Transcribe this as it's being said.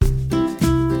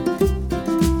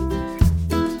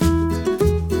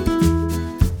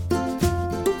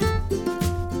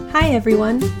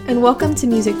everyone, and welcome to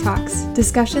Music Talks,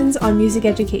 discussions on music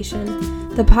education,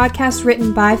 the podcast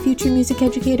written by future music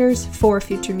educators for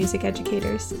future music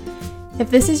educators. If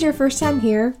this is your first time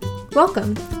here,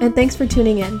 welcome, and thanks for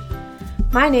tuning in.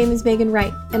 My name is Megan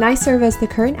Wright, and I serve as the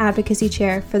current advocacy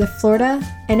chair for the Florida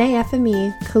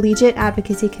NAFME Collegiate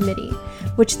Advocacy Committee,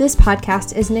 which this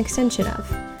podcast is an extension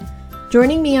of.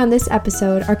 Joining me on this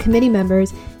episode are committee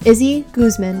members Izzy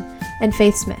Guzman and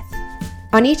Faith Smith.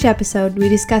 On each episode, we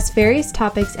discuss various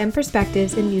topics and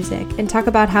perspectives in music and talk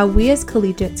about how we as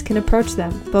collegiates can approach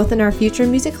them, both in our future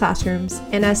music classrooms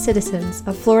and as citizens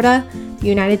of Florida, the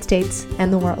United States,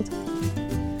 and the world.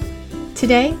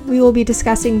 Today, we will be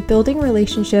discussing building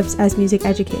relationships as music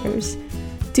educators.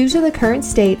 Due to the current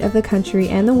state of the country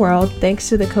and the world, thanks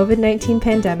to the COVID-19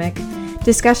 pandemic,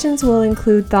 discussions will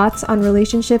include thoughts on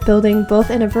relationship building both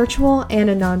in a virtual and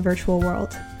a non-virtual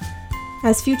world.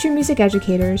 As future music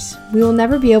educators, we will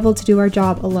never be able to do our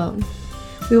job alone.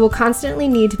 We will constantly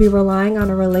need to be relying on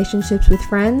our relationships with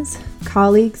friends,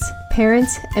 colleagues,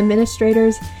 parents,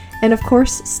 administrators, and of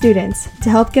course, students to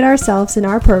help get ourselves and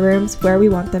our programs where we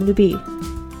want them to be.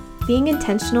 Being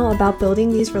intentional about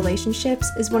building these relationships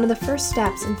is one of the first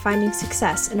steps in finding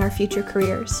success in our future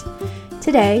careers.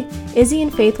 Today, Izzy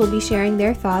and Faith will be sharing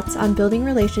their thoughts on building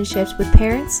relationships with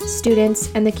parents,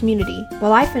 students, and the community,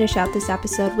 while I finish out this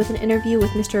episode with an interview with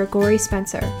Mr. Agori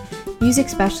Spencer, music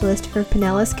specialist for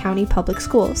Pinellas County Public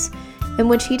Schools, in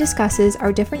which he discusses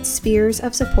our different spheres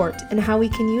of support and how we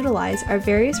can utilize our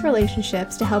various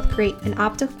relationships to help create an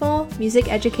optimal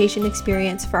music education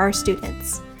experience for our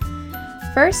students.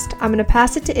 First, I'm going to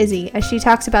pass it to Izzy as she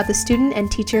talks about the student and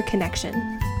teacher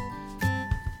connection.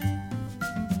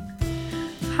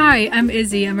 Hi, I'm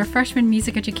Izzy. I'm a freshman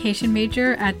music education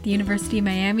major at the University of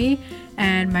Miami,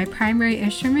 and my primary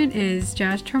instrument is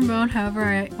jazz trombone. However,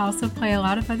 I also play a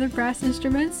lot of other brass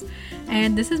instruments,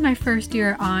 and this is my first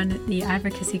year on the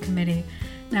advocacy committee.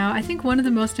 Now, I think one of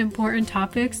the most important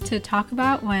topics to talk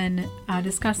about when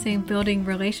discussing building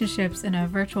relationships in a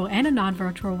virtual and a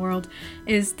non-virtual world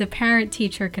is the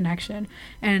parent-teacher connection.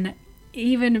 And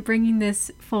even bringing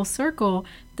this full circle,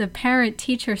 the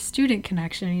parent-teacher-student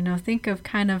connection, think of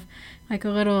kind of like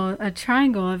a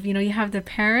triangle of, you have the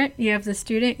parent, you have the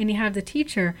student, and you have the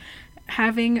teacher.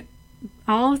 Having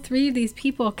all three of these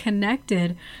people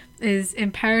connected is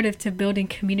imperative to building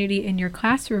community in your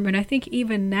classroom. And I think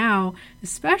even now,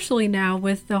 especially now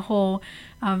with the whole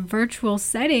virtual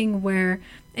setting where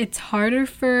it's harder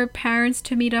for parents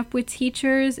to meet up with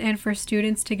teachers and for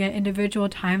students to get individual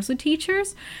times with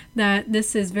teachers, that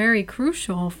this is very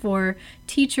crucial for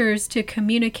teachers to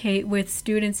communicate with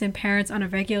students and parents on a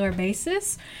regular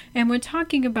basis. And when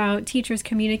talking about teachers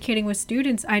communicating with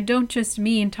students, I don't just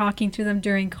mean talking to them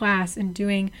during class and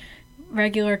doing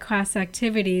regular class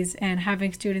activities and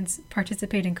having students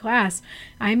participate in class.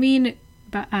 I mean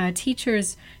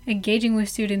teachers engaging with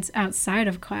students outside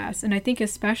of class. And I think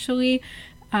especially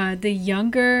the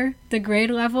younger the grade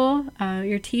level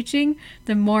you're teaching,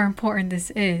 the more important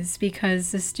this is,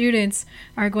 because the students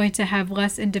are going to have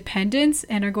less independence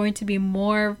and are going to be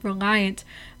more reliant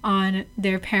on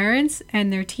their parents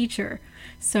and their teacher.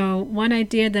 So one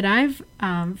idea that I've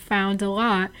found a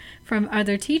lot from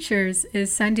other teachers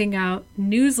is sending out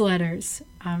newsletters.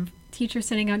 Teachers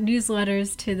sending out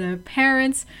newsletters to the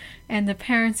parents, and the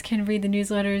parents can read the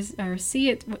newsletters or see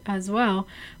it as well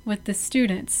with the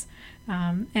students.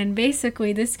 And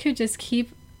basically, this could just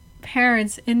keep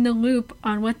parents in the loop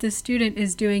on what the student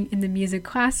is doing in the music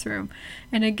classroom.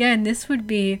 And again, this would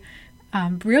be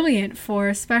brilliant for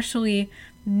especially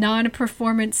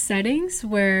non-performance settings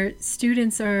where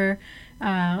students are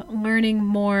learning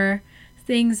more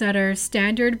things that are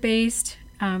standard-based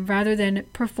rather than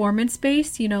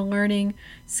performance-based, learning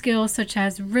skills such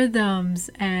as rhythms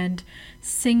and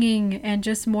singing and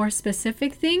just more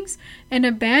specific things. In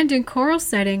a band and choral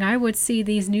setting, I would see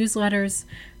these newsletters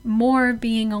more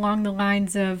being along the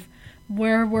lines of,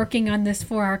 we're working on this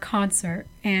for our concert,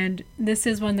 and this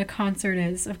is when the concert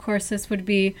is. Of course, this would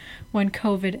be when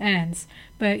COVID ends.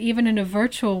 But even in a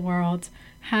virtual world,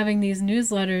 having these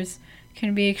newsletters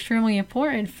can be extremely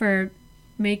important for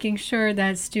making sure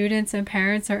that students and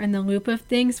parents are in the loop of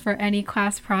things for any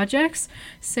class projects.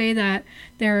 Say that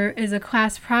there is a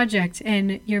class project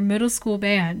in your middle school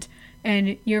band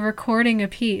and you're recording a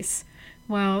piece.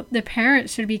 Well, the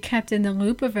parents should be kept in the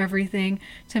loop of everything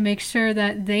to make sure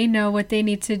that they know what they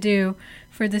need to do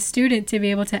for the student to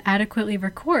be able to adequately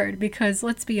record. Because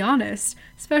let's be honest,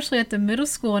 especially at the middle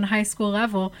school and high school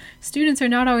level, students are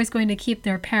not always going to keep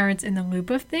their parents in the loop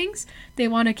of things. They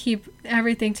want to keep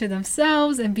everything to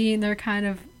themselves and be in their kind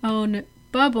of own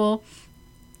bubble.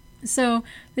 So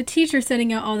the teacher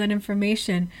sending out all that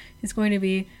information is going to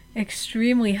be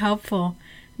extremely helpful.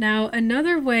 Now,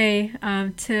 another way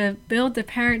to build the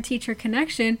parent-teacher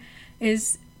connection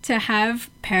is to have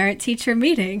parent-teacher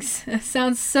meetings. It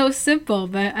sounds so simple,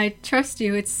 but I trust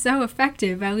you, it's so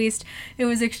effective. At least it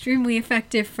was extremely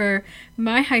effective for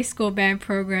my high school band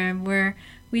program, where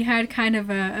we had kind of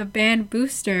a band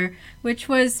booster, which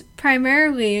was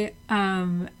primarily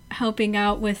helping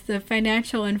out with the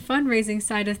financial and fundraising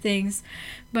side of things.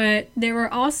 But there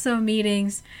were also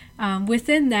meetings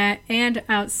within that and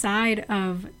outside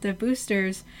of the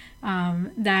boosters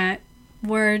that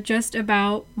were just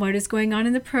about what is going on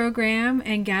in the program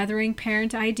and gathering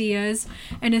parent ideas.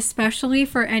 And especially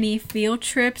for any field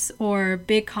trips or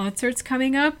big concerts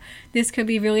coming up, this could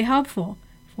be really helpful.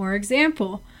 For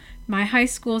example, my high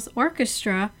school's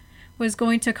orchestra was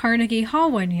going to Carnegie Hall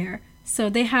one year. So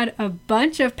they had a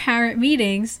bunch of parent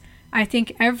meetings, I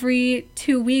think every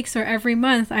 2 weeks or every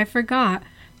month, I forgot.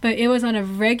 But it was on a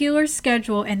regular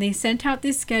schedule, and they sent out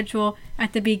this schedule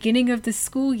at the beginning of the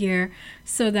school year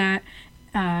so that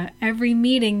every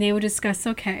meeting they would discuss,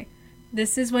 okay,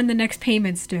 this is when the next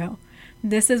payment's due.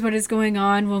 This is what is going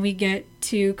on when we get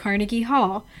to Carnegie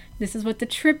Hall. This is what the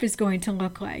trip is going to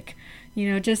look like.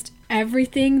 Just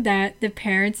everything that the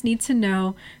parents need to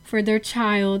know for their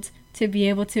child to be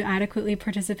able to adequately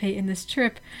participate in this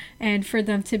trip and for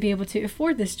them to be able to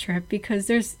afford this trip, because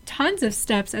there's tons of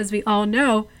steps, as we all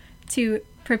know, to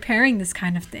preparing this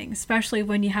kind of thing, especially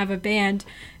when you have a band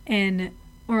in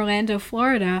Orlando,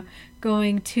 Florida,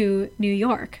 going to New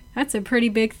York. That's a pretty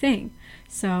big thing.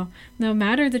 So no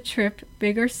matter the trip,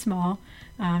 big or small,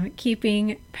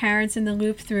 keeping parents in the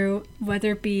loop through,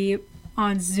 whether it be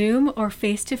on Zoom or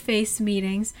face-to-face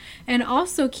meetings, and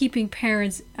also keeping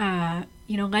parents,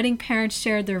 letting parents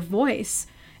share their voice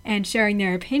and sharing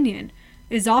their opinion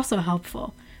is also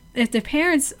helpful. If the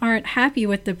parents aren't happy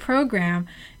with the program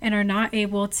and are not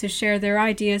able to share their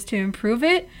ideas to improve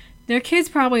it, their kids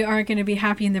probably aren't going to be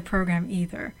happy in the program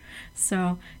either.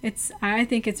 So I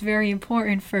think it's very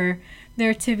important for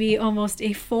there to be almost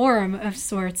a forum of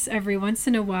sorts every once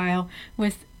in a while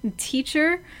with the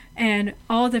teacher and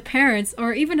all the parents,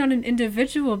 or even on an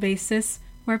individual basis,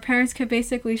 where parents could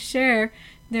basically share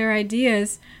their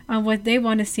ideas on what they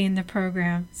want to see in the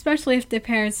program, especially if the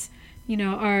parents,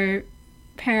 are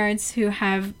parents who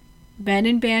have been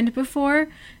in band before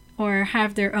or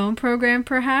have their own program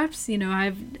perhaps.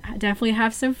 I definitely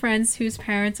have some friends whose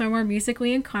parents are more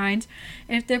musically inclined.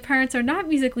 If their parents are not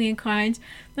musically inclined,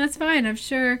 that's fine. I'm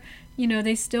sure,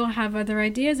 they still have other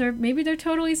ideas, or maybe they're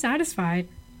totally satisfied.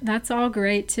 That's all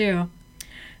great too.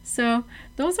 So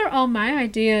those are all my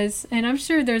ideas, and I'm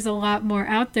sure there's a lot more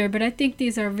out there, but I think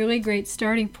these are really great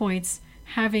starting points.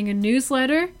 Having a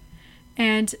newsletter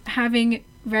and having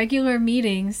regular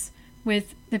meetings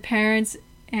with the parents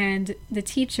and the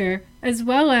teacher, as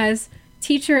well as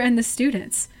teacher and the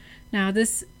students. Now,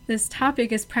 this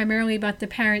topic is primarily about the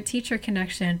parent-teacher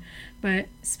connection, but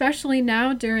especially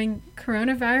now during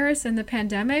coronavirus and the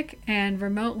pandemic and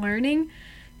remote learning,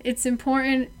 it's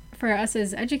important for us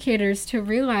as educators to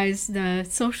realize the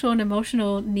social and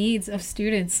emotional needs of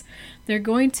students. They're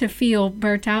going to feel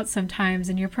burnt out sometimes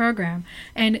in your program.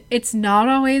 And it's not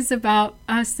always about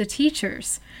us, the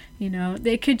teachers.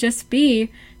 They could just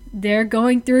be they're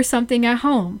going through something at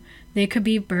home. They could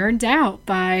be burned out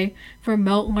by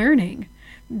remote learning.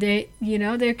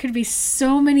 There could be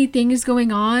so many things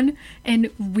going on,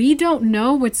 and we don't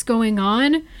know what's going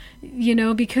on,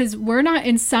 because we're not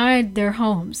inside their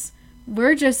homes.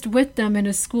 We're just with them in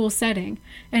a school setting.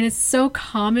 And it's so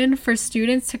common for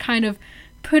students to kind of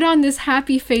put on this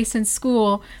happy face in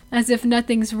school as if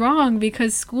nothing's wrong,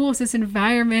 because school is this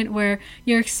environment where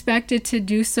you're expected to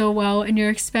do so well and you're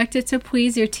expected to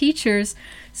please your teachers.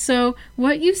 So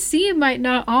what you see might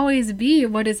not always be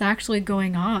what is actually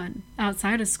going on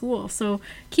outside of school. So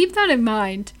keep that in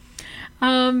mind.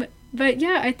 But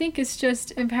yeah, I think it's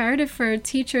just imperative for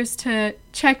teachers to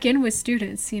check in with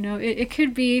students. It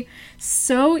could be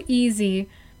so easy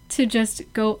to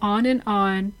just go on and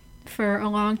on for a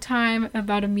long time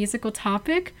about a musical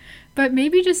topic, but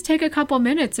maybe just take a couple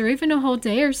minutes or even a whole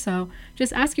day or so.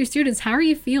 Just ask your students, how are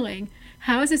you feeling?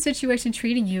 How is the situation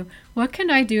treating you? What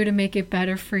can I do to make it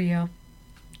better for you?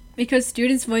 Because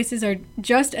students' voices are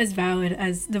just as valid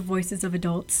as the voices of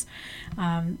adults.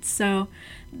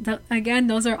 Again,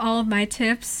 those are all of my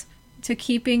tips to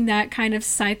keeping that kind of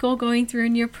cycle going through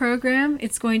in your program.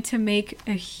 It's going to make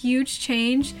a huge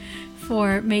change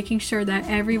for making sure that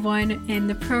everyone in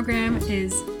the program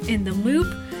is in the loop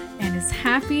and is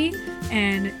happy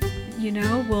and,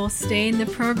 will stay in the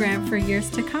program for years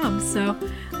to come. So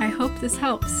I hope this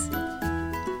helps.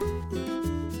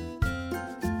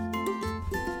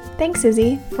 Thanks,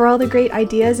 Izzy, for all the great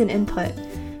ideas and input.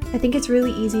 I think it's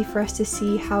really easy for us to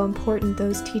see how important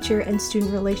those teacher and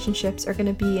student relationships are going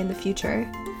to be in the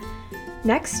future.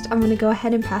 Next, I'm going to go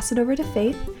ahead and pass it over to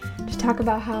Faith to talk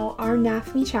about how our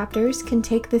NAFME chapters can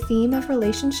take the theme of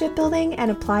relationship building and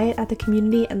apply it at the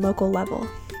community and local level.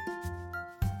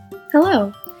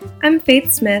 Hello, I'm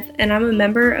Faith Smith, and I'm a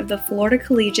member of the Florida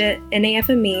Collegiate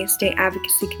NAFME State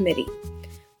Advocacy Committee.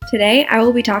 Today, I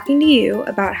will be talking to you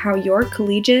about how your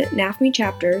collegiate NAFME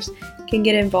chapters can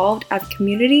get involved at the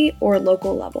community or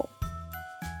local level.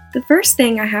 The first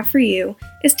thing I have for you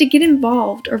is to get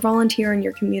involved or volunteer in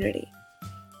your community.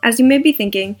 As you may be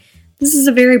thinking, this is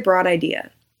a very broad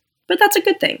idea, but that's a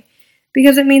good thing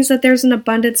because it means that there's an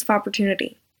abundance of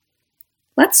opportunity.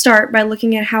 Let's start by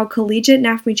looking at how collegiate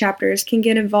NAFME chapters can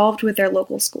get involved with their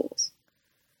local schools.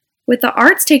 With the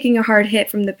arts taking a hard hit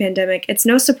from the pandemic, it's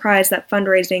no surprise that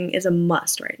fundraising is a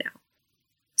must right now.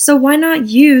 So why not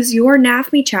use your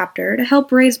NAFME chapter to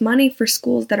help raise money for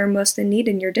schools that are most in need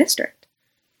in your district?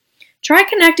 Try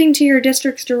connecting to your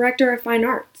district's director of fine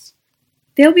arts.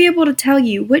 They'll be able to tell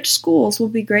you which schools will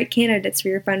be great candidates for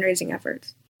your fundraising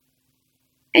efforts.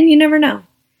 And you never know.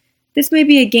 This may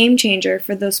be a game changer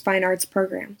for those fine arts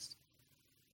programs.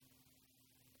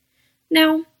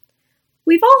 Now,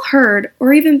 we've all heard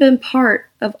or even been part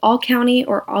of all-county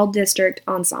or all-district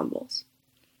ensembles.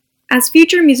 As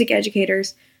future music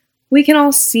educators, we can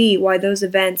all see why those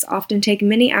events often take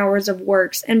many hours of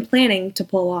work and planning to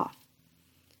pull off.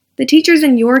 The teachers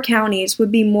in your counties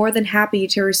would be more than happy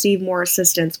to receive more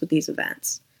assistance with these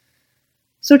events.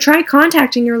 So try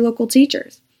contacting your local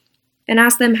teachers and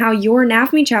ask them how your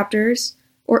NAFME chapters,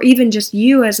 or even just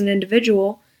you as an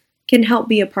individual, can help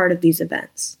be a part of these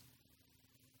events.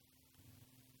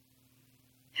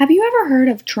 Have you ever heard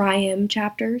of Tri-M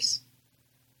chapters?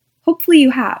 Hopefully you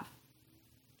have.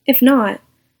 If not,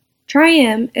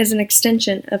 Tri-M is an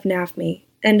extension of NAFME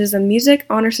and is a music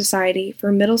honor society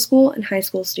for middle school and high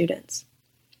school students.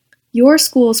 Your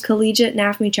school's collegiate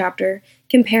NAFME chapter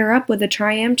can pair up with the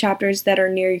Tri-M chapters that are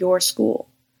near your school.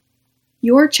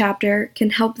 Your chapter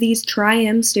can help these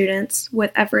Tri-M students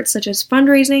with efforts such as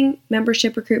fundraising,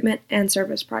 membership recruitment, and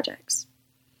service projects.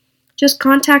 Just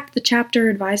contact the chapter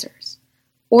advisors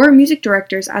or music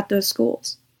directors at those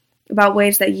schools about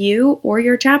ways that you or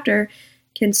your chapter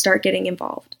can start getting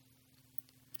involved.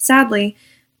 Sadly,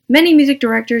 many music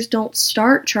directors don't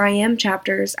start Tri-M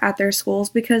chapters at their schools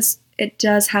because it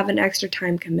does have an extra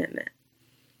time commitment.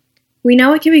 We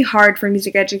know it can be hard for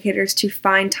music educators to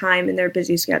find time in their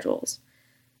busy schedules.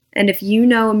 And if you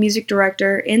know a music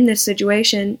director in this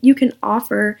situation, you can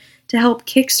offer to help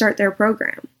kickstart their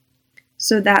program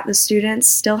so that the students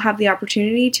still have the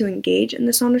opportunity to engage in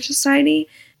this honor society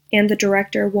and the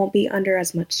director won't be under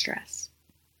as much stress.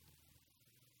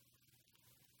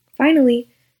 Finally,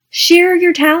 share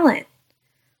your talent.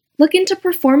 Look into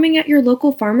performing at your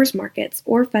local farmers markets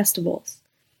or festivals.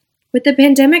 With the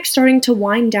pandemic starting to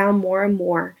wind down more and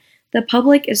more, the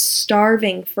public is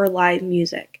starving for live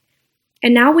music.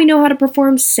 And now we know how to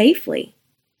perform safely.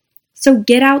 So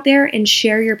get out there and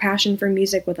share your passion for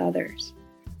music with others.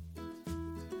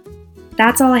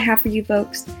 That's all I have for you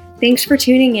folks. Thanks for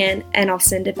tuning in, and I'll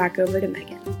send it back over to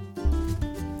Megan.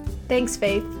 Thanks,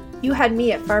 Faith. You had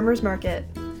me at Farmer's Market.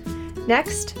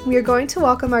 Next, we are going to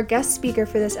welcome our guest speaker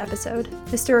for this episode,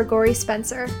 Mr. Agori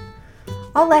Spencer.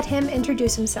 I'll let him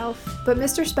introduce himself, but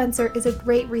Mr. Spencer is a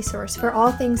great resource for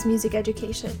all things music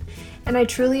education, and I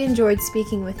truly enjoyed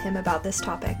speaking with him about this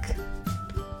topic.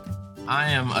 I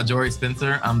am Agori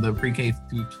Spencer. I'm the pre-K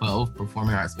through 12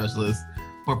 performing arts specialist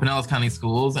for Pinellas County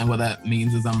Schools, and what that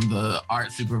means is I'm the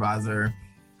art supervisor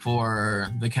for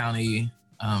the county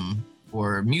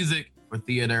for music, for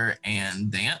theater, and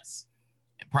dance.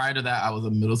 Prior to that, I was a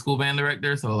middle school band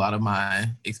director, so a lot of my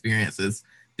experience is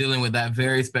dealing with that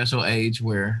very special age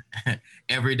where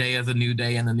every day is a new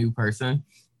day and a new person,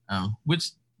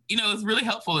 which, is really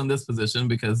helpful in this position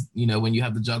because, when you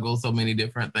have to juggle so many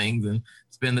different things and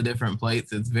spin the different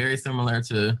plates, it's very similar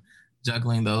to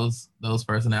juggling those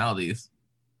personalities.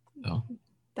 So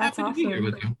that's happy awesome. to be here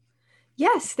with you.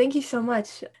 Yes, thank you so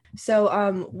much.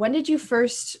 So when did you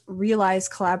first realize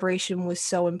collaboration was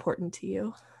so important to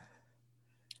you?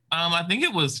 I think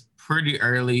it was pretty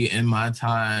early in my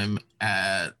time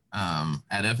at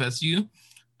FSU.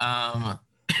 I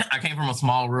came from a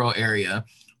small rural area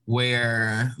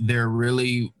where there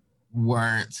really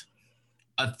weren't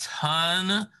a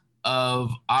ton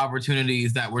of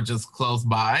opportunities that were just close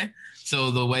by.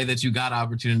 So the way that you got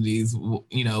opportunities,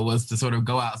 was to sort of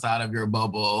go outside of your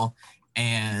bubble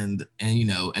and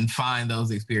find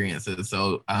those experiences.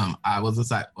 So I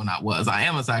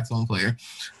am a saxophone player.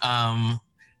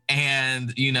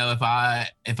 And,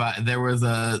 if there was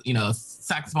a,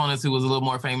 saxophonist who was a little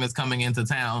more famous coming into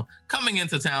town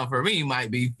for me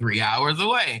might be 3 hours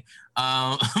away.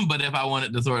 But if I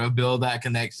wanted to sort of build that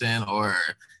connection or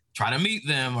try to meet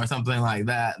them or something like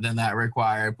that, then that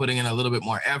required putting in a little bit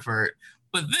more effort.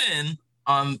 But then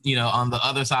on the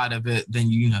other side of it, then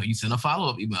you send a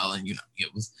follow-up email and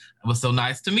it was so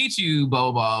nice to meet you,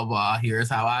 blah blah blah. Here's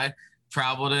how I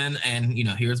traveled in, and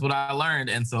here's what I learned.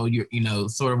 And so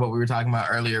sort of what we were talking about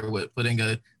earlier with putting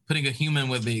a human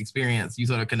with the experience, you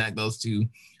sort of connect those two,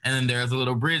 and then there's a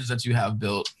little bridge that you have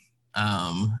built.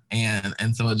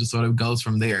 And so it just sort of goes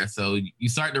from there. So you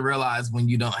start to realize when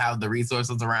you don't have the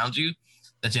resources around you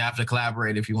that you have to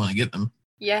collaborate if you want to get them.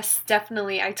 Yes,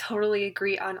 definitely. I totally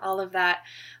agree on all of that.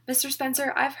 Mr.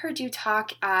 Spencer, I've heard you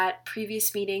talk at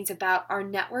previous meetings about our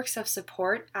networks of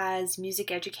support as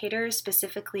music educators,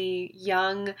 specifically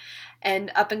young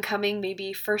and up-and-coming,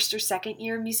 maybe first or second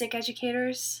year music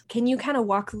educators. Can you kind of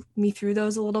walk me through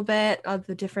those a little bit of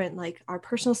the different, like our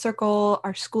personal circle,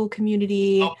 our school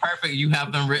community? Oh, perfect. You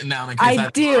have them written down. I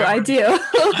do.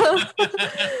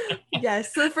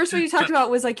 Yes. So the first one you talked about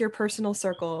was like your personal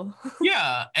circle.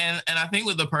 Yeah. And I think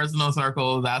with the personal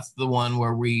circle, that's the one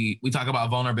where we talk about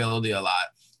vulnerability a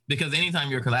lot, because anytime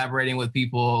you're collaborating with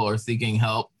people or seeking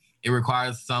help, it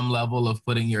requires some level of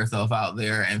putting yourself out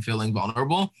there and feeling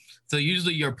vulnerable. So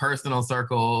usually your personal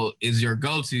circle is your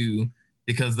go-to,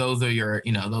 because those are your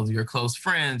close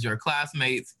friends, your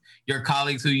classmates, your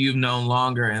colleagues who you've known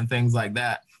longer, and things like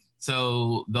that.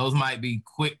 So those might be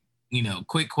quick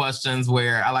questions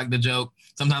where I like to joke.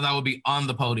 Sometimes I would be on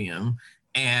the podium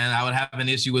and I would have an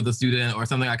issue with a student or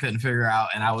something I couldn't figure out,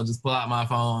 and I would just pull out my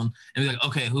phone and be like,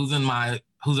 okay, who's in my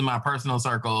personal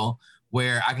circle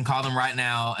where I can call them right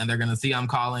now and they're going to see I'm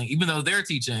calling. Even though they're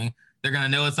teaching, they're going to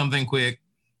know it's something quick.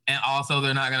 And also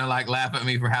they're not going to laugh at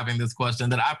me for having this question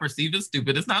that I perceive as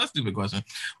stupid. It's not a stupid question,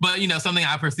 but something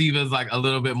I perceive as like a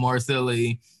little bit more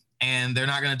silly, and they're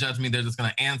not going to judge me. They're just going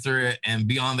to answer it and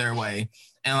be on their way.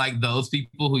 And like those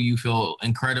people who you feel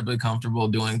incredibly comfortable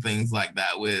doing things like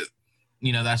that with,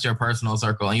 that's your personal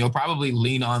circle, and you'll probably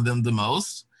lean on them the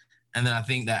most. And then I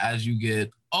think that as you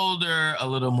get older, a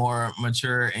little more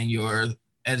mature in your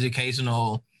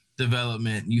educational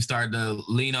development, you start to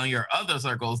lean on your other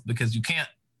circles because you can't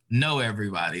know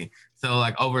everybody. So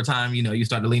like over time, you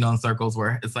start to lean on circles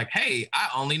where it's like, hey, I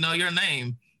only know your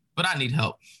name, but I need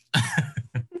help.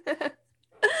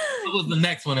 What was the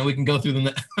next one? And we can go through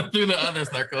the other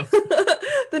circles.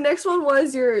 The next one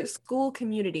was your school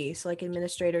community, so like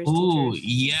administrators, Ooh, teachers.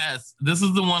 Yes. This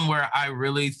is the one where I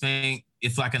really think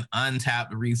it's like an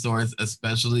untapped resource,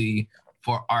 especially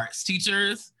for arts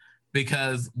teachers,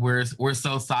 because we're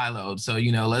so siloed. So,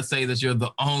 let's say that you're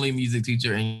the only music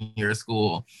teacher in your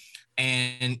school,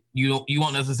 and you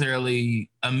won't necessarily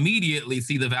immediately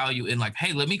see the value in like,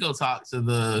 hey, let me go talk to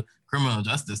the criminal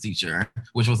justice teacher,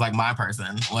 which was like my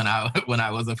person when I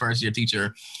was a first year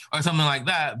teacher or something like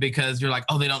that, because you're like,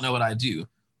 oh, they don't know what I do.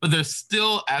 But they're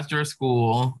still after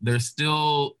school, they're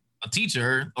still a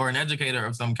teacher or an educator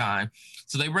of some kind.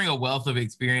 So they bring a wealth of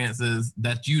experiences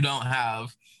that you don't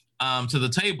have to the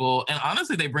table. And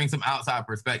honestly, they bring some outside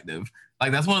perspective.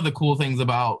 Like that's one of the cool things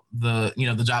about the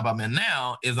job I'm in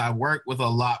now is I work with a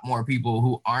lot more people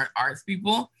who aren't arts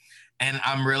people. And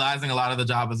I'm realizing a lot of the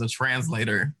job as a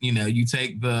translator. You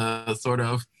take the sort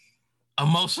of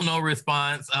emotional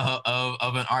response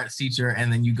of an arts teacher,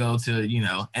 and then you go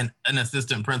to, an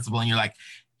assistant principal, and you're like,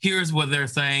 here's what they're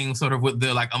saying, sort of with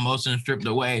the like emotion stripped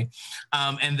away.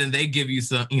 And then they give you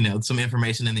some, some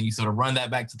information, and then you sort of run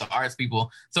that back to the arts people.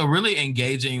 So really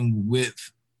engaging with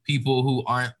people who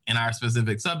aren't in our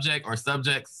specific subject or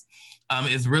subjects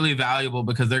is really valuable,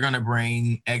 because they're going to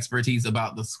bring expertise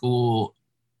about the school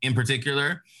in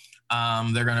particular.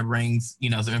 They're going to bring,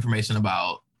 some information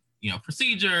about,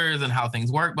 procedures and how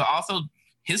things work, but also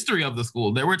history of the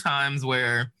school. There were times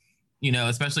where,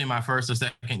 especially in my first or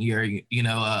second year,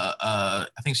 I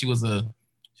think she was a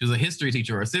history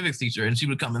teacher or a civics teacher, and she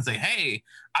would come and say, hey,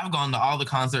 I've gone to all the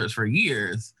concerts for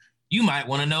years. You might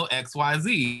want to know X, Y,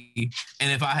 Z.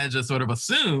 And if I had just sort of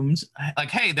assumed like,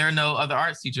 hey, there are no other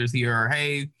arts teachers here, or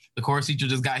hey, the course teacher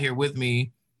just got here with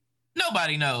me,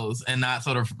 nobody knows, and not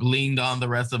sort of leaned on the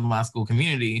rest of my school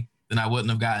community, then I wouldn't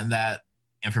have gotten that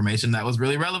information that was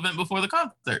really relevant before the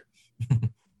concert.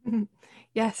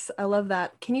 Yes, I love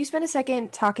that. Can you spend a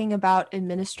second talking about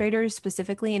administrators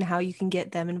specifically and how you can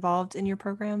get them involved in your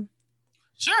program?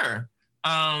 Sure.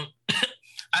 I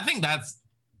think that's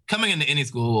coming into any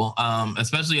school,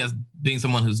 especially as being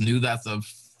someone who's new, that's a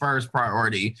first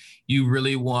priority. You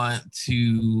really want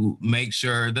to make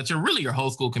sure that you're really your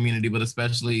whole school community, but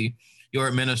especially your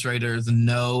administrators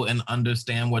know and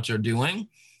understand what you're doing.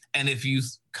 And if you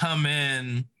come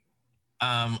in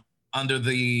under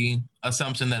the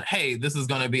assumption that, hey, this is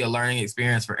going to be a learning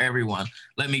experience for everyone,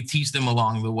 let me teach them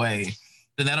along the way,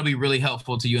 then that'll be really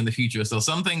helpful to you in the future. So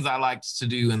some things I liked to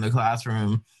do in the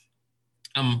classroom,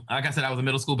 like I said, I was a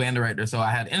middle school band director, so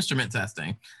I had instrument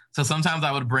testing. So sometimes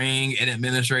I would bring an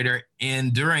administrator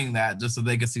in during that just so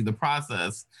they could see the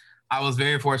process. I was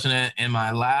very fortunate in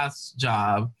my last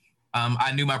job.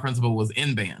 I knew my principal was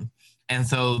in band. And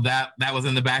so that was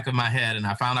in the back of my head, and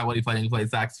I found out what he played, and he played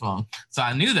saxophone. So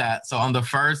I knew that. So on the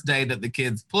first day that the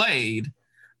kids played,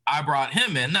 I brought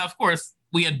him in. Now, of course,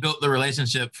 we had built the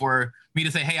relationship for me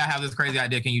to say, hey, I have this crazy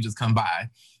idea. Can you just come by?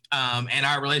 And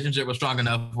our relationship was strong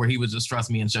enough where he would just trust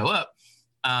me and show up.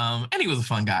 And he was a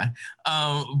fun guy.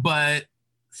 But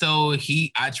so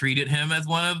I treated him as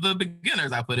one of the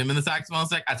beginners. I put him in the saxophone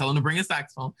section. I told him to bring his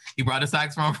saxophone. He brought a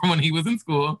saxophone from when he was in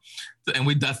school, and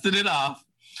we dusted it off.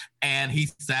 And he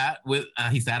sat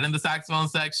in the saxophone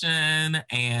section,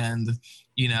 and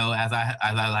as I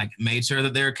like made sure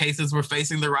that their cases were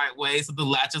facing the right way so the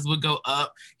latches would go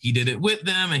up. He did it with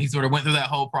them, and he sort of went through that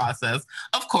whole process.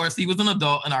 Of course, he was an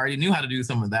adult and already knew how to do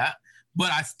some of that,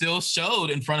 but I still showed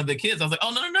in front of the kids. I was like,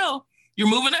 oh, no, you're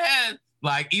moving ahead.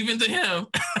 Like, even to him,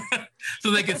 so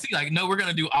they could see, like, no, we're going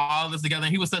to do all this together.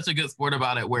 And he was such a good sport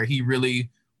about it, where he really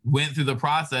went through the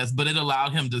process, but it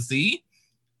allowed him to see,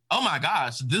 oh my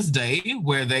gosh, this day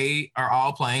where they are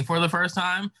all playing for the first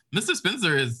time, Mr.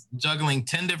 Spencer is juggling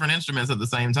 10 different instruments at the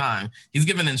same time. He's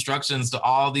given instructions to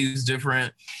all these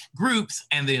different groups,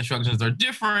 and the instructions are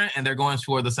different, and they're going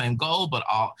toward the same goal, but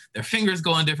all their fingers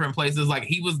go in different places. Like,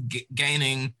 he was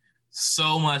gaining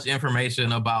so much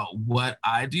information about what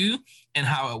I do and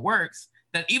how it works,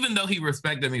 that even though he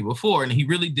respected me before, and he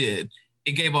really did,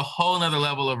 it gave a whole nother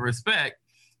level of respect.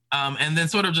 And then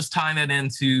sort of just tying it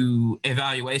into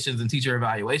evaluations and teacher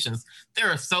evaluations, there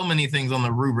are so many things on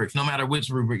the rubrics, no matter which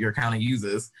rubric your county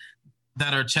uses,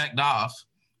 that are checked off.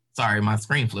 Sorry, my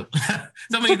screen flipped.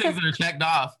 So many things that are checked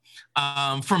off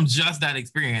from just that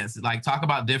experience. Like, talk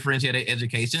about differentiated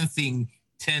education, seeing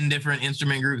 10 different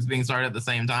instrument groups being started at the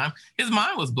same time. His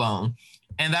mind was blown.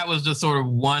 And that was just sort of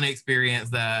one experience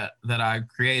that I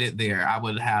created there. I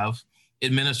would have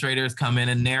administrators come in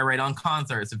and narrate on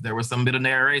concerts if there was some bit of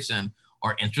narration,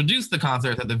 or introduce the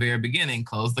concerts at the very beginning,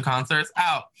 close the concerts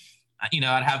out.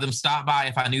 I'd have them stop by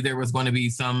if I knew there was going to be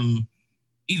some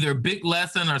either big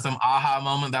lesson or some aha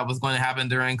moment that was going to happen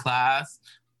during class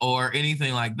or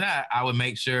anything like that. I would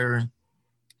make sure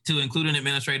to include an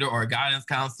administrator or a guidance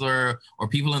counselor or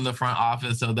people in the front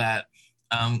office so that,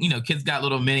 kids got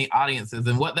little mini audiences.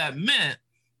 And what that meant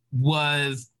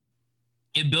was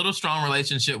it built a strong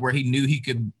relationship where he knew he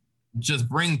could just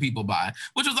bring people by,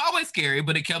 which was always scary,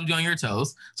 but it kept you on your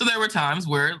toes. So there were times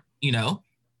where,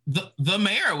 the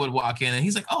mayor would walk in and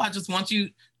he's like, oh, I just want you,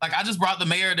 like, I just brought the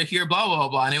mayor to hear blah, blah,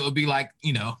 blah. And it would be like,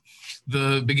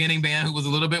 the beginning band who was a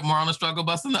little bit more on the struggle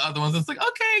bus than the other ones. It's like,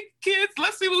 okay, kids,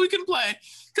 let's see what we can play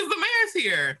because the mayor's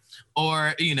here.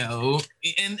 Or,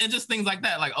 and just things like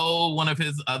that. Like, oh, one of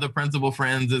his other principal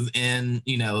friends is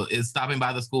is stopping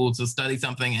by the school to study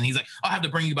something. And he's like, oh, I have to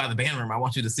bring you by the band room. I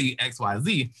want you to see X, Y,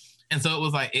 Z. And so it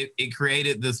was like, it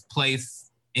created this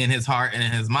place in his heart and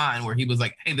in his mind where he was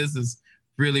like, hey, this is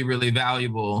really, really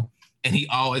valuable. And he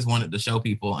always wanted to show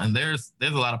people. And there's a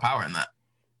lot of power in that.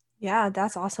 Yeah,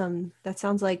 that's awesome. That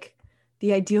sounds like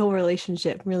the ideal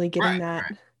relationship, really getting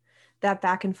that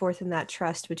back and forth and that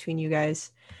trust between you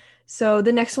guys. So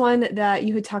the next one that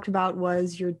you had talked about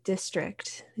was your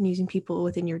district and using people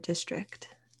within your district.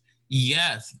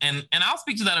 Yes. And I'll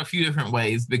speak to that a few different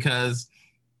ways because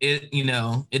it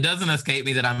doesn't escape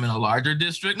me that I'm in a larger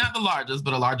district, not the largest,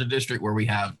 but a larger district where we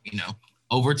have,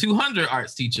 over 200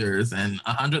 arts teachers and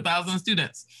 100,000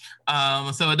 students.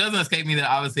 So it doesn't escape me that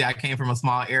obviously I came from a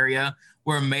small area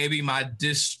where maybe my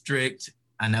district,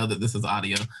 I know that this is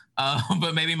audio,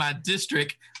 but maybe my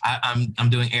district, I'm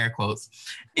doing air quotes,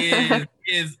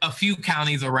 is a few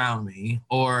counties around me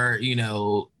or,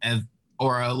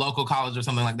 or a local college or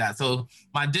something like that. So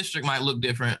my district might look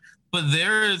different, but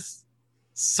there's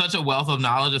such a wealth of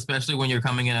knowledge, especially when you're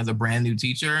coming in as a brand new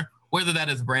teacher, whether that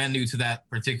is brand new to that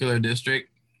particular district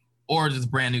or just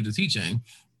brand new to teaching.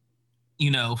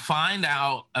 Find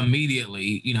out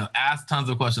immediately, ask tons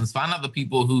of questions, find out the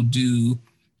people who do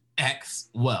X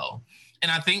well.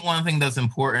 And I think one thing that's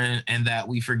important and that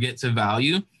we forget to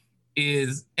value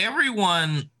is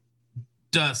everyone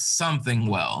does something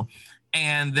well.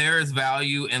 And there is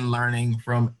value in learning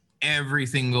from every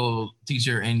single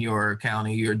teacher in your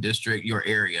county, your district, your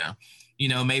area.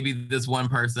 Maybe this one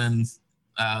person's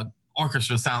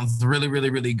orchestra sounds really, really,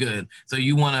 really good. So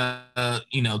you want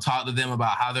to, talk to them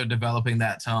about how they're developing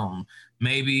that tone.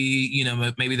 Maybe,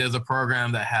 maybe there's a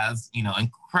program that has,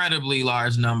 incredibly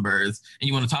large numbers, and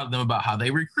you want to talk to them about how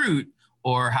they recruit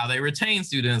or how they retain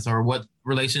students or what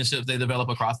relationships they develop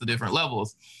across the different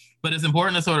levels. But it's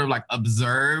important to sort of like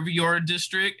observe your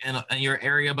district and your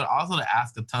area, but also to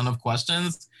ask a ton of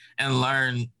questions and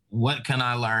learn, what can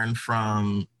I learn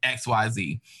from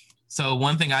XYZ? So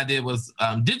one thing I did was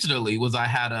digitally was I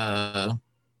had a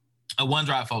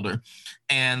OneDrive folder.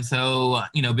 And so,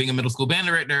 being a middle school band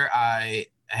director, I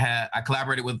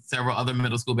collaborated with several other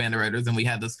middle school band directors, and we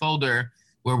had this folder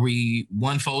where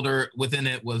one folder within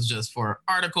it was just for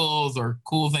articles or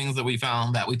cool things that we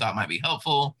found that we thought might be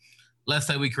helpful. Let's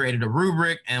say we created a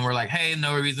rubric and we're like, hey,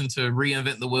 no reason to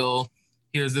reinvent the wheel.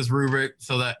 Here's this rubric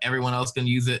so that everyone else can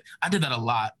use it. I did that a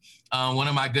lot. One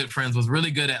of my good friends was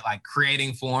really good at like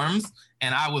creating forms,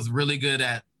 and I was really good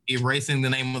at erasing the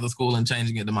name of the school and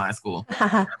changing it to my school.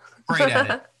 Great at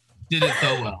it. Did it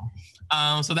so well.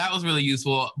 So that was really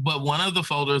useful. But one of the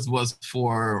folders was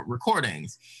for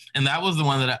recordings, and that was the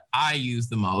one that I used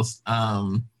the most.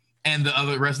 And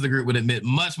the rest of the group would admit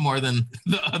much more than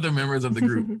the other members of the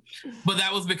group. But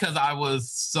that was because I was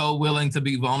so willing to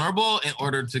be vulnerable in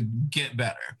order to get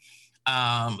better.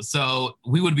 So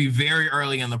we would be very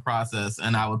early in the process,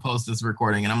 and I would post this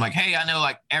recording, and I'm like, hey, I know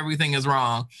like everything is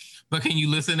wrong, but can you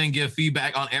listen and give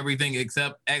feedback on everything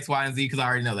except X, Y, and Z? Because I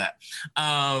already know that.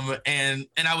 And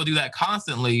I would do that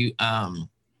constantly. And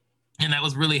that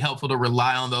was really helpful to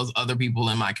rely on those other people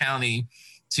in my county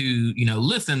to,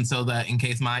 listen, so that in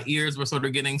case my ears were sort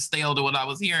of getting stale to what I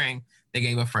was hearing, they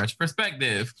gave a fresh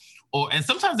perspective. And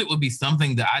sometimes it would be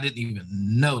something that I didn't even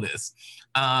notice.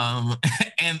 And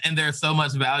there's so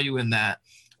much value in that.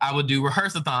 I would do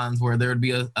rehearsathons where there would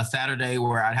be a Saturday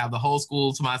where I'd have the whole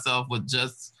school to myself with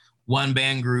just one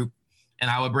band group, and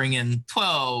I would bring in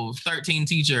 12, 13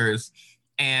 teachers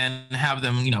and have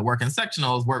them, work in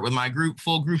sectionals, work with my group,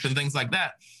 full group, and things like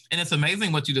that. And it's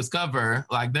amazing what you discover.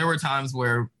 Like there were times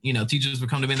where, teachers would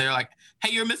come to me and they're like,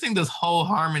 hey, you're missing this whole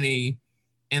harmony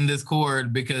in this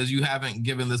chord because you haven't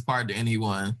given this part to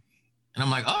anyone. And I'm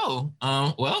like,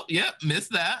 well, yeah,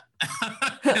 missed that.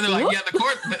 And they're like, yeah, the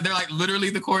chord, they're like, literally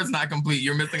the chord's not complete.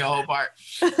 You're missing a whole part.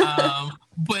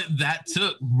 But that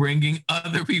took bringing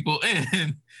other people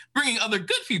in, bringing other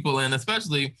good people in,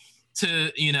 especially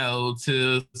to,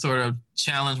 to sort of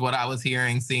challenge what I was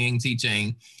hearing, seeing,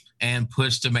 teaching, and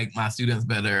push to make my students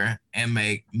better and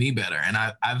make me better. And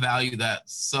I value that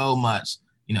so much,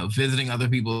 visiting other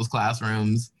people's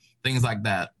classrooms, things like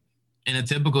that. In a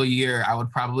typical year, I would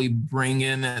probably bring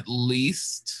in at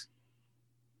least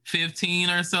 15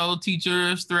 or so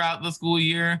teachers throughout the school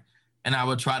year. And I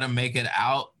would try to make it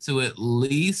out to at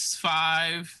least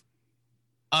 5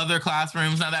 other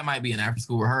classrooms. Now that might be an after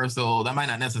school rehearsal. That might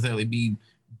not necessarily be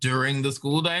during the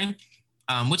school day,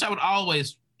 which I would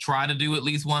always try to do at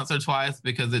least once or twice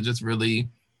because it just really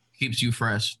keeps you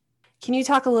fresh. Can you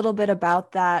talk a little bit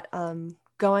about that,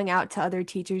 going out to other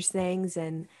teachers' things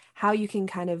and how you can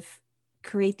kind of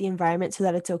create the environment so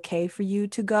that it's okay for you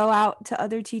to go out to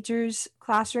other teachers'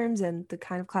 classrooms and the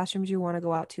kind of classrooms you want to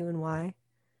go out to and why?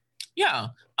 Yeah.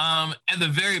 At the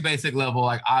very basic level,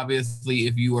 like obviously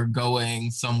if you are going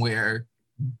somewhere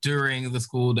during the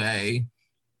school day,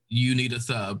 you need a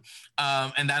sub.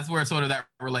 And that's where sort of that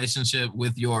relationship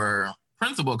with your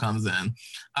principal comes in.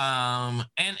 And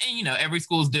every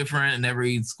school is different and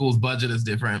every school's budget is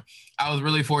different. I was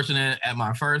really fortunate at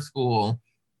my first school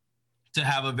to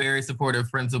have a very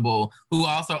supportive principal who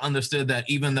also understood that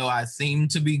even though I seemed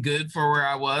to be good for where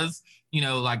I was,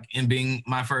 like in being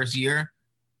my first year,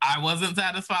 I wasn't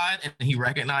satisfied, and he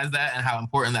recognized that and how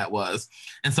important that was.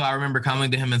 And so I remember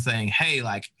coming to him and saying, hey,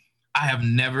 like, I have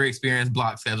never experienced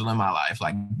block schedule in my life.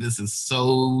 Like, this is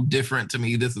so different to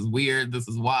me. This is weird. This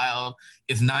is wild.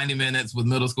 It's 90 minutes with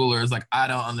middle schoolers. Like, I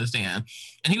don't understand.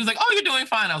 And he was like, oh, you're doing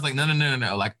fine. I was like, no.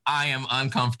 Like, I am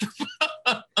uncomfortable.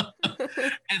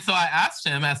 And so I asked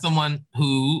him, as someone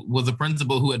who was a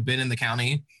principal who had been in the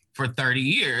county for 30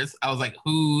 years, I was like,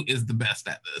 who is the best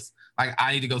at this? Like,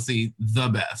 I need to go see the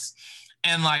best.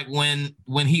 And like,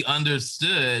 when he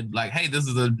understood, like, hey, this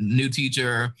is a new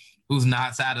teacher who's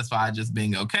not satisfied just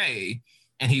being okay,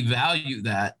 and he valued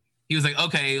that, he was like,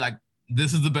 okay, like,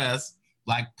 this is the best,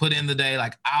 like, put in the day,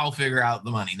 like, I'll figure out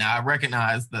the money. Now I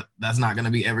recognize that that's not going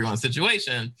to be everyone's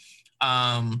situation.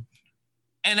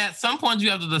 And at some point you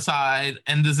have to decide,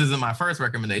 and this isn't my first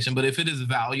recommendation, but if it is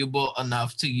valuable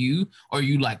enough to you or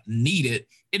you like need it,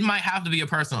 it might have to be a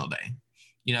personal day.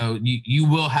 You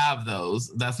will have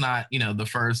those. That's not, the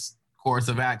first course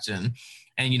of action.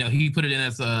 And, he put it in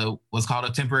as what's called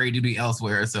a temporary duty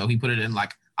elsewhere. So he put it in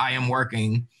like, I am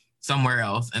working somewhere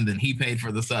else. And then he paid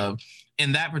for the sub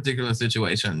in that particular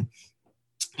situation.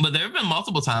 But there have been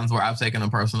multiple times where I've taken a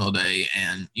personal day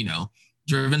and,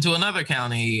 driven to another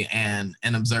county and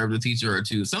observed a teacher or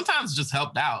two, sometimes just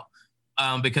helped out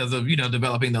because of,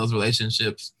 developing those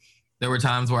relationships. There were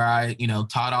times where I,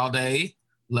 taught all day,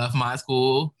 left my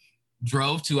school,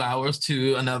 drove 2 hours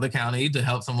to another county to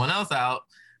help someone else out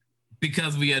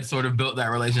because we had sort of built that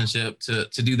relationship to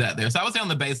do that there. So I would say on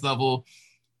the base level,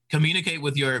 communicate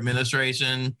with your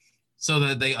administration so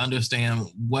that they understand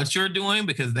what you're doing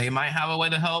because they might have a way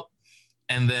to help.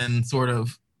 And then sort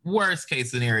of worst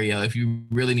case scenario, if you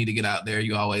really need to get out there,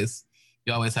 you always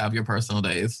have your personal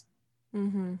days.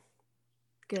 Mm-hmm.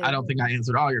 Good. I don't think I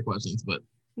answered all your questions, but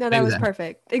no, that was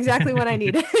perfect. Exactly what I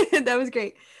needed. That was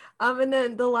great. And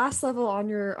then the last level on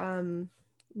your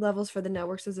levels for the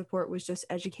networks of support was just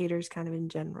educators kind of in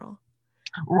general.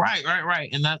 Right.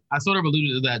 And that I sort of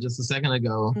alluded to that just a second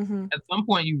ago. Mm-hmm. At some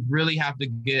point, you really have to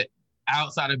get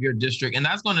outside of your district, and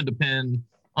that's going to depend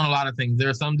on a lot of things. There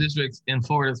are some districts in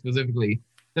Florida specifically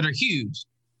that are huge.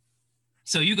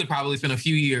 So you could probably spend a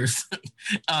few years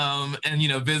and,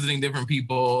 visiting different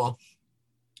people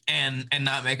and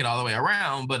not make it all the way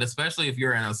around. But especially if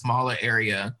you're in a smaller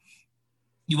area,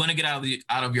 you want to get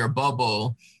out of your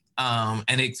bubble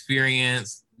and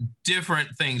experience different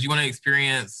things. You want to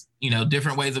experience,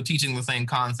 different ways of teaching the same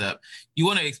concept. You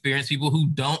want to experience people who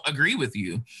don't agree with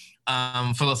you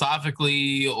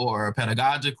philosophically or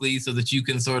pedagogically so that you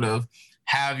can sort of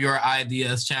have your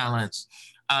ideas challenged.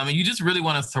 And you just really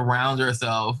want to surround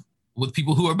yourself with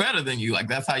people who are better than you. Like,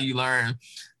 that's how you learn.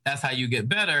 That's how you get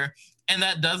better. And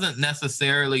that doesn't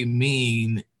necessarily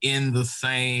mean in the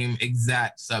same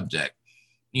exact subject.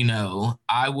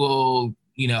 I will,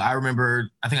 I remember,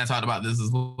 I think I talked about this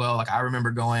as well. Like, I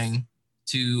remember going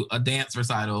to a dance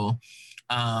recital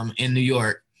in New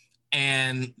York,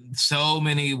 and so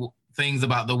many things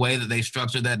about the way that they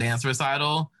structured that dance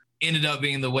recital ended up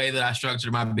being the way that I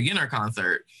structured my beginner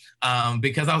concert.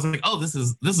 Because I was like, oh, this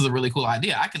is a really cool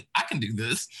idea. I can do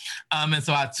this. And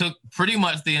so I took pretty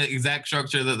much the exact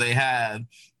structure that they had,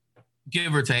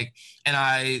 give or take, and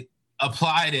I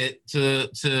applied it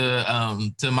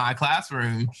to my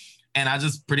classroom. And I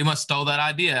just pretty much stole that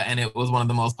idea. And it was one of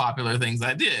the most popular things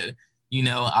I did.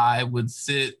 I would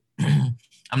sit,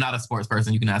 I'm not a sports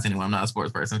person. You can ask anyone. I'm not a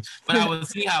sports person. But I would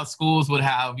see how schools would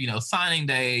have, signing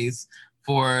days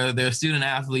for their student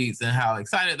athletes and how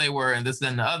excited they were and this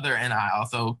and the other. And I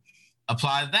also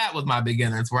applied that with my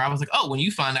beginners where I was like, oh, when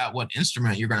you find out what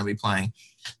instrument you're going to be playing,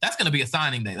 that's going to be a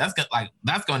signing day. That's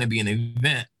going to be an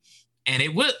event. And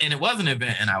it was an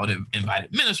event, and I would have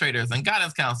invited administrators and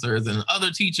guidance counselors and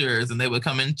other teachers, and they would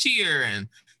come and cheer and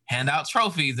hand out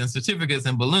trophies and certificates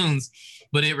and balloons.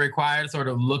 But it required sort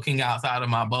of looking outside of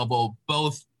my bubble,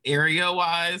 both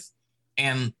area-wise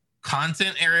and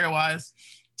content area-wise,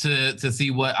 to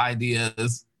see what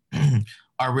ideas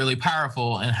are really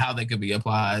powerful and how they could be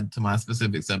applied to my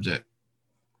specific subject.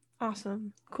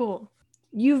 Awesome. Cool.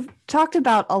 You've talked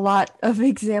about a lot of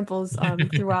examples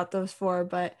throughout those four,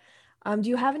 but do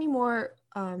you have any more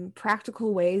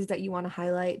practical ways that you want to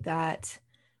highlight that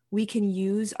we can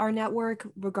use our network,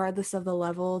 regardless of the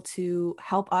level, to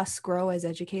help us grow as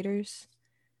educators?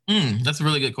 That's a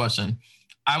really good question.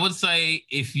 I would say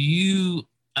if you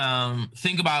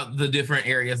think about the different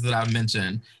areas that I've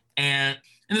mentioned, and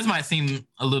this might seem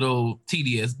a little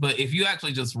tedious, but if you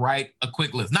actually just write a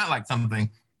quick list, not like something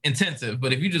intensive,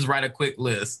 but if you just write a quick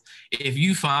list, if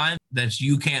you find that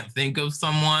you can't think of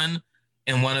someone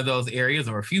in one of those areas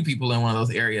or a few people in one of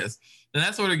those areas, then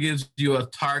that sort of gives you a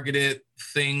targeted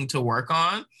thing to work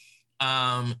on.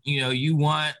 You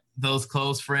want those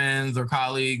close friends or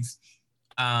colleagues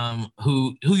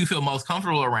who you feel most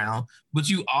comfortable around, but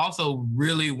you also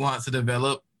really want to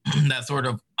develop that sort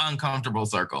of uncomfortable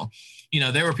circle.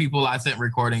 There were people I sent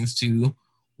recordings to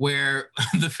where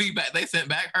the feedback they sent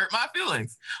back hurt my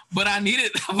feelings, but I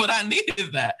needed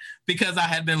that because I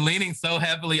had been leaning so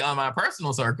heavily on my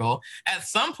personal circle. At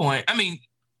some point,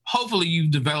 hopefully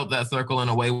you've developed that circle in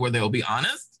a way where they'll be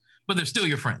honest, but they're still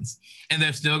your friends. And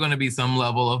there's still going to be some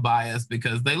level of bias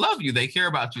because they love you. They care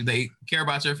about you. They care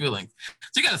about your feelings.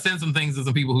 So you got to send some things to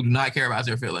some people who do not care about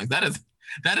your feelings. That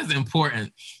is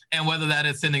important. And whether that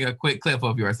is sending a quick clip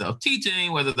of yourself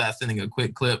teaching, whether that's sending a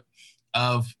quick clip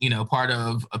of, part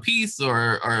of a piece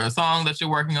or a song that you're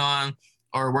working on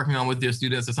or working on with your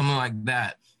students or something like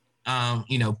that,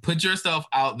 put yourself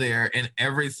out there in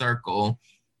every circle.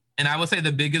 And I would say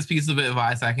the biggest piece of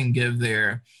advice I can give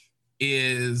there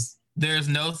is there's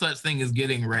no such thing as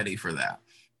getting ready for that.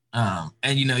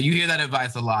 And you hear that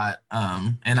advice a lot.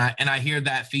 And I hear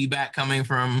that feedback coming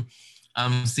from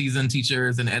seasoned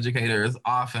teachers and educators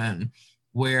often,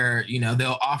 where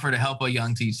they'll offer to help a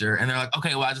young teacher and they're like,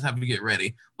 okay, well, I just have to get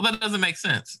ready. Well, that doesn't make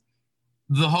sense.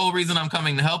 The whole reason I'm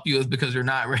coming to help you is because you're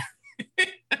not ready.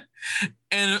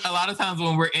 And a lot of times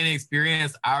when we're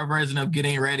inexperienced, our version of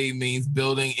getting ready means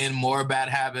building in more bad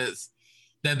habits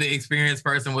that the experienced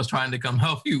person was trying to come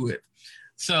help you with.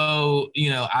 So,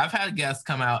 I've had guests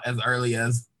come out as early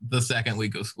as the second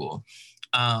week of school.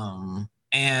 And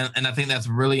I think that's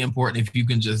really important. If you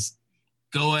can just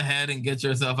go ahead and get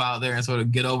yourself out there and sort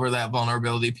of get over that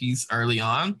vulnerability piece early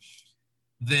on,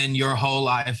 then your whole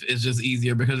life is just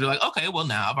easier, because you're like, okay, well,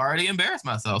 now I've already embarrassed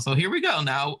myself. So here we go.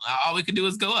 Now all we can do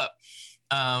is go up.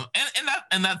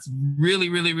 And that's really,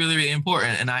 really, really, really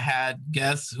important. And I had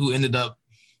guests who ended up,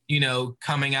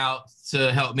 coming out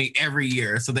to help me every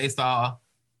year. So they saw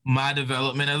my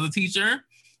development as a teacher.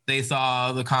 They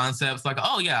saw the concepts like,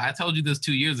 oh yeah, I told you this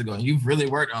 2 years ago and you've really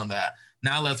worked on that.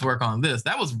 Now let's work on this.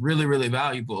 That was really, really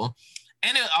valuable.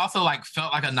 And it also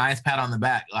felt like a nice pat on the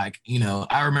back.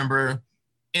 I remember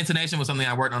intonation was something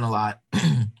I worked on a lot.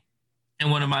 And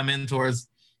one of my mentors,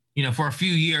 for a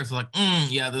few years was like,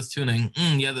 yeah, this tuning.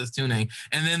 Yeah, this tuning.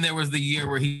 And then there was the year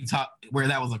where he taught where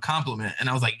that was a compliment. And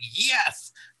I was like,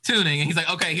 yes, tuning. And he's like,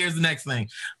 okay, here's the next thing.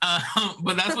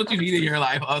 But that's what you need in your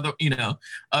life.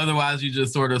 Otherwise you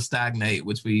just sort of stagnate,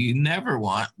 which we never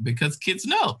want, because kids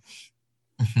know.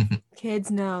 Kids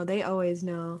know. They always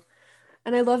know.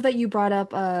 And I love that you brought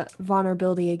up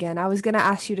vulnerability again. I was going to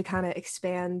ask you to kind of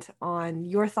expand on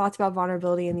your thoughts about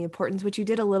vulnerability and the importance, which you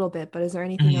did a little bit, but is there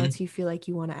anything else you feel like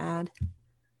you want to add?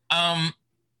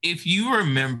 If you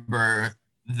remember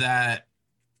that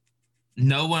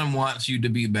no one wants you to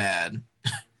be bad,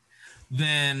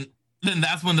 then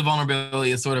that's when the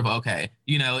vulnerability is sort of okay.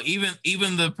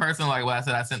 Even the person, like what I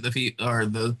said, I sent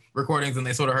the recordings and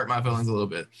they sort of hurt my feelings a little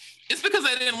bit. It's because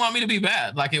they didn't want me to be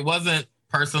bad. It wasn't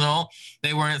personal.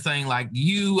 They weren't saying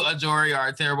you, Ajori, are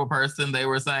a terrible person. They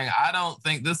were saying, I don't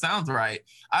think this sounds right.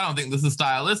 I don't think this is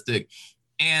stylistic.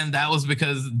 And that was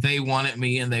because they wanted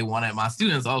me and they wanted my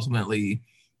students ultimately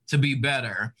to be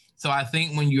better. So I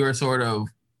think when you're sort of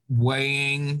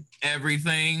weighing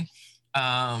everything,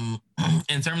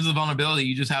 in terms of vulnerability,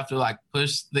 you just have to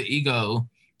push the ego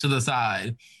to the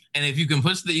side. And if you can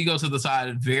push the ego to the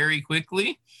side very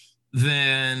quickly,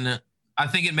 then I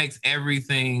think it makes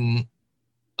everything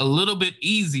a little bit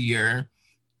easier,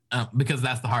 because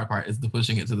that's the hard part, is the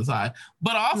pushing it to the side.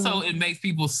 But also it makes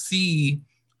people see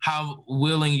how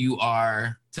willing you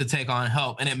are to take on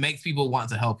help, and it makes people want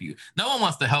to help you. No one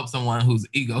wants to help someone whose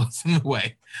ego is in the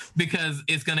way, because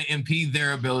it's going to impede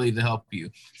their ability to help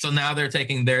you. So now they're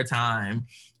taking their time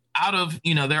out of,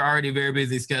 their already very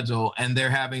busy schedule, and they're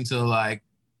having to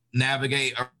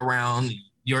navigate around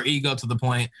your ego to the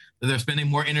point that they're spending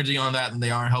more energy on that than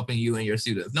they are helping you and your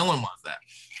students. No one wants that.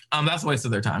 That's a waste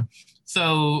of their time.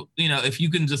 So, if you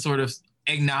can just sort of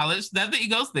acknowledge that the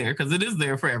ego's there, because it is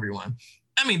there for everyone.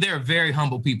 I mean, they're very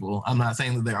humble people. I'm not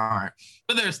saying that there aren't,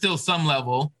 but there's still some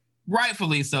level,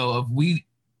 rightfully so, of we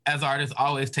as artists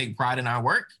always take pride in our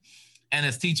work. And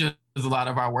as teachers, a lot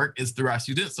of our work is through our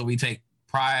students. So we take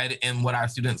pride in what our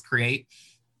students create.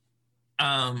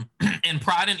 And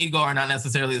pride and ego are not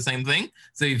necessarily the same thing.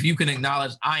 So if you can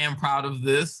acknowledge, I am proud of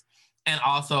this, and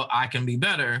also I can be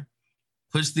better,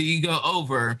 push the ego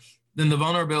over, then the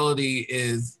vulnerability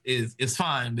is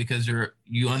fine, because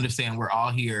you understand we're all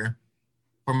here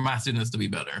for my students to be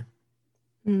better.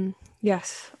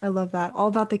 Yes, I love that. All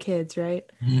about the kids, right?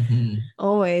 Mm-hmm.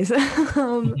 Always.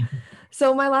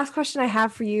 So my last question I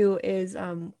have for you is,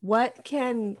 what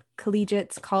can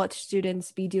collegiates, college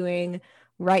students be doing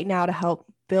right now to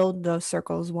help build those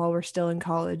circles while we're still in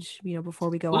college, before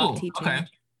we go out teaching? Okay.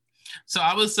 So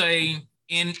I would say,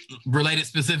 related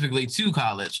specifically to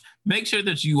college, make sure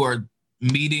that you are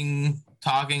meeting,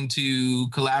 talking to,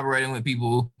 collaborating with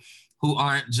people who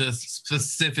aren't just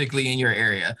specifically in your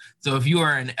area. So if you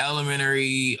are an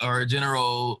elementary or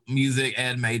general music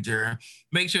ed major,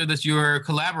 make sure that you're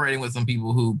collaborating with some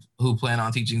people who plan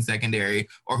on teaching secondary,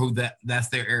 or who that's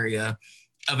their area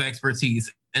of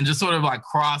expertise, and just sort of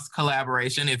cross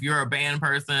collaboration. If you're a band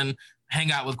person,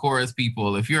 hang out with chorus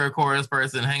people. If you're a chorus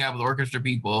person, hang out with orchestra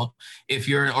people. If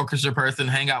you're an orchestra person,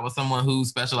 hang out with someone who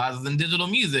specializes in digital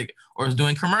music, or is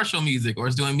doing commercial music, or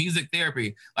is doing music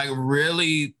therapy.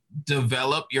 Really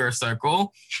develop your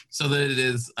circle so that it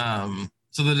is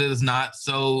not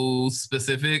so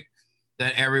specific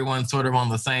that everyone's sort of on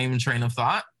the same train of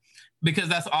thought, because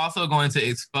that's also going to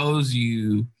expose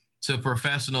you to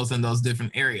professionals in those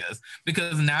different areas.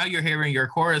 Because now you're hearing your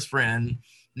chorus friend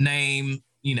name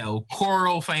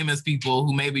choral famous people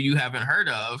who maybe you haven't heard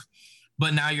of,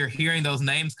 but now you're hearing those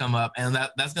names come up, and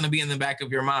that's going to be in the back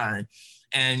of your mind.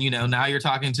 And, now you're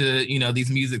talking to, these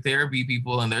music therapy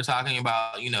people, and they're talking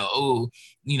about,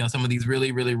 some of these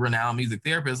really, really renowned music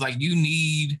therapists. Like, you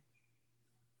need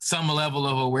some level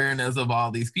of awareness of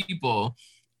all these people,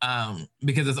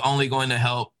 because it's only going to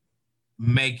help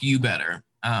make you better.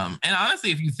 And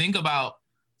honestly, if you think about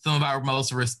some of our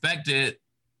most respected,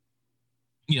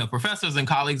 professors and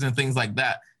colleagues and things like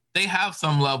that, they have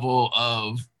some level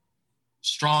of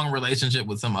strong relationship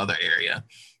with some other area.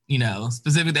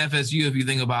 Specific to FSU, if you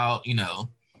think about,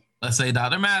 let's say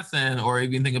Dr. Matson, or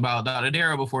if you think about Dr.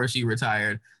 Darrow before she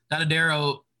retired, Dr.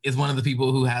 Darrow is one of the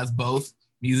people who has both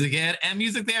music ed and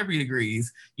music therapy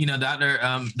degrees.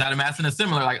 Dr. Matson is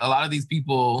similar. Like, a lot of these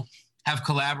people have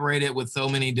collaborated with so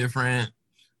many different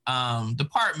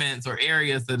departments or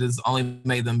areas that has only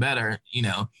made them better.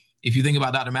 If you think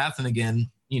about Dr. Matson again,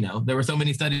 there were so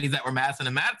many studies that were Matson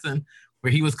and Matson,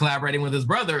 where he was collaborating with his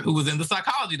brother who was in the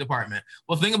psychology department.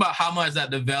 Well, think about how much that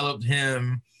developed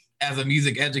him as a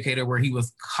music educator, where he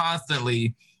was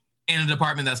constantly in a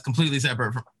department that's completely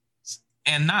separate from,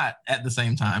 and not at the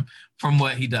same time, from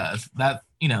what he does. That's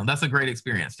a great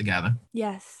experience to gather.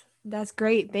 Yes, that's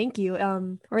great. Thank you.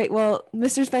 All right. Well,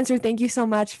 Mr. Spencer, thank you so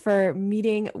much for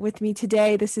meeting with me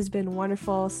today. This has been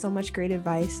wonderful. So much great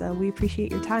advice. We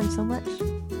appreciate your time so much.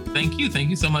 Thank you.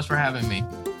 Thank you so much for having me.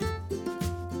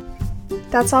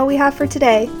 That's all we have for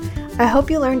today. I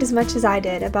hope you learned as much as I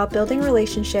did about building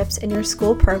relationships in your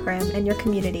school program and your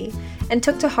community, and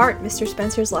took to heart Mr.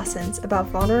 Spencer's lessons about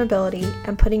vulnerability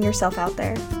and putting yourself out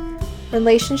there.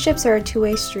 Relationships are a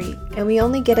two-way street, and we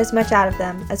only get as much out of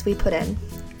them as we put in.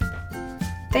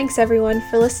 Thanks everyone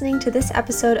for listening to this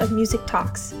episode of Music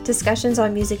Talks, discussions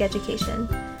on music education.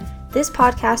 This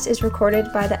podcast is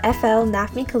recorded by the FL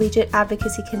NAFME Collegiate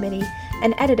Advocacy Committee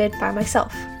and edited by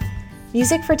myself.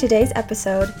 Music for today's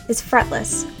episode is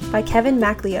Fretless by Kevin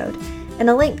MacLeod, and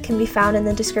a link can be found in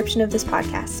the description of this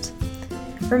podcast.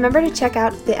 Remember to check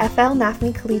out the FL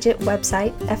NAFME Collegiate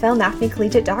website,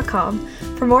 flnafmecollegiate.com,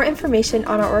 for more information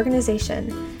on our organization,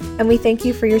 and we thank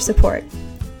you for your support.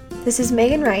 This is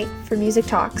Megan Wright for Music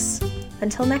Talks.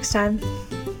 Until next time.